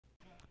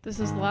This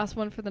is the last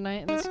one for the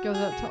night, and this goes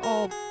out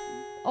to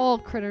all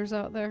critters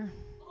out there.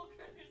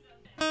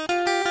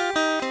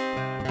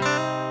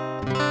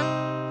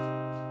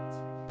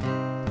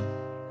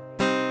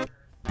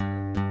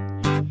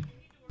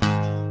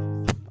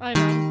 I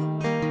know.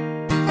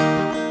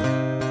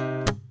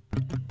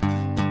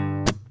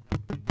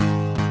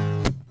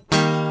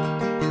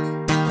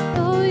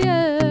 Oh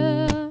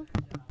yeah.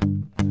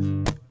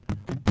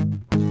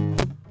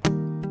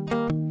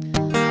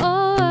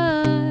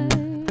 Alright.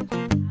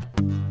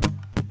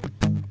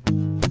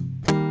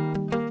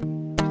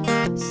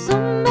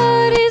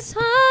 Somebody's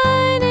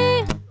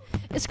hiding.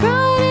 It's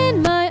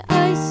crowding my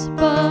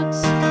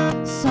icebox.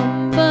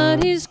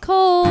 Somebody's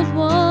cold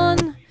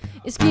one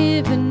is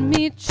giving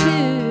me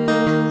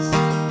chills.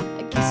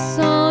 I guess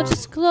I'll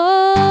just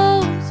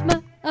close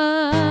my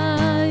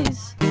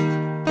eyes.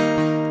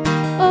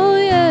 Oh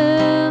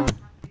yeah.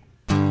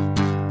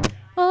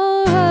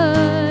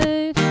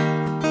 Alright.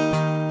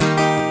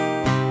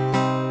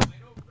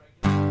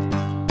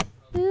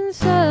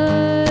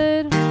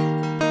 Inside.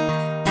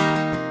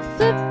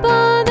 Flip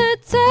on the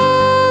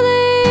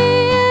telly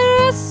and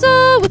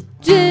wrestle with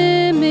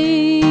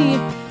Jimmy.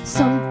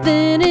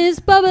 Something is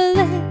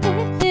bubbling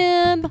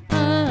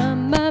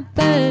behind my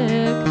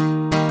back.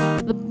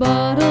 The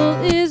bottle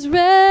is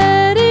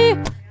ready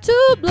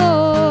to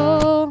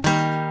blow.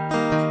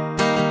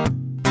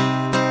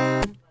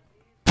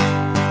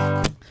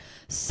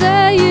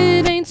 Say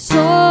it ain't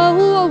so.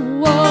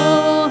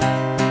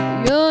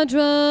 Your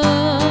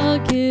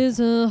drug is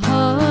a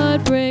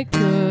heartbreaker.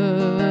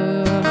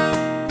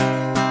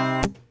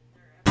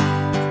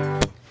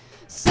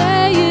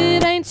 Say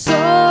it ain't so.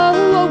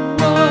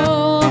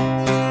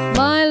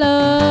 My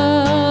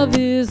love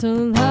is a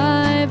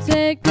life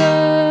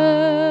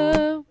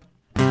taker.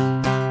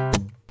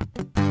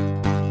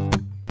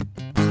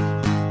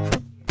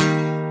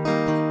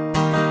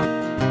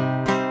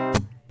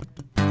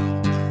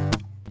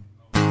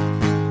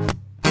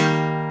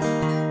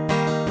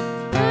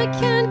 I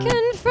can't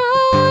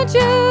confront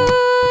you,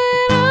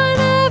 and I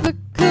never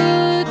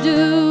could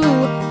do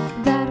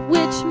that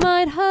which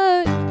might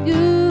hurt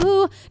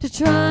you, to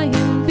try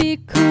and be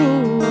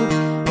cool.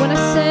 When I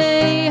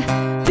say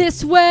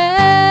this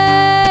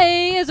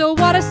way is a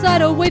water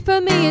slide away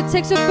from me, it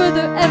takes her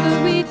further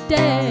every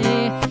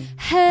day.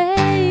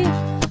 Hey,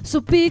 so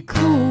be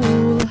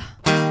cool.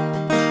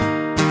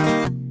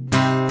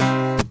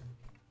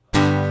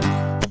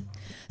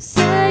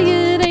 Say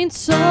it ain't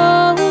so.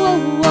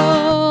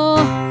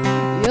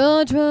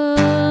 Your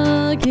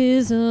drug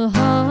is a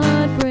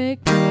heartbreaker.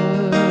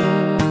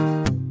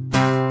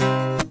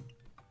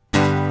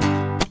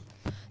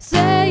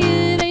 Say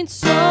it ain't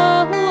so.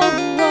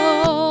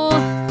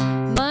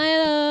 My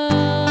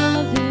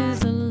love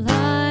is a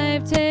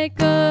life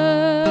taker.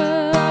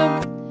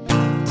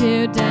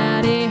 Dear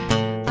Daddy,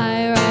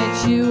 I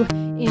write you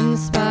in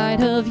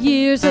spite of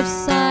years of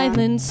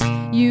silence.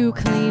 You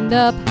cleaned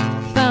up,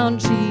 found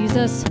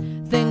Jesus.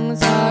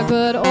 Things are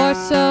good, or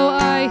so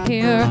I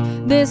hear.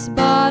 This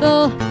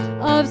bottle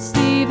of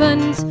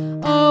Stevens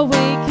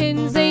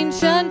awakens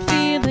ancient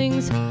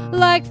feelings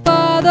like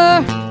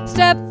father,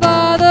 stepfather.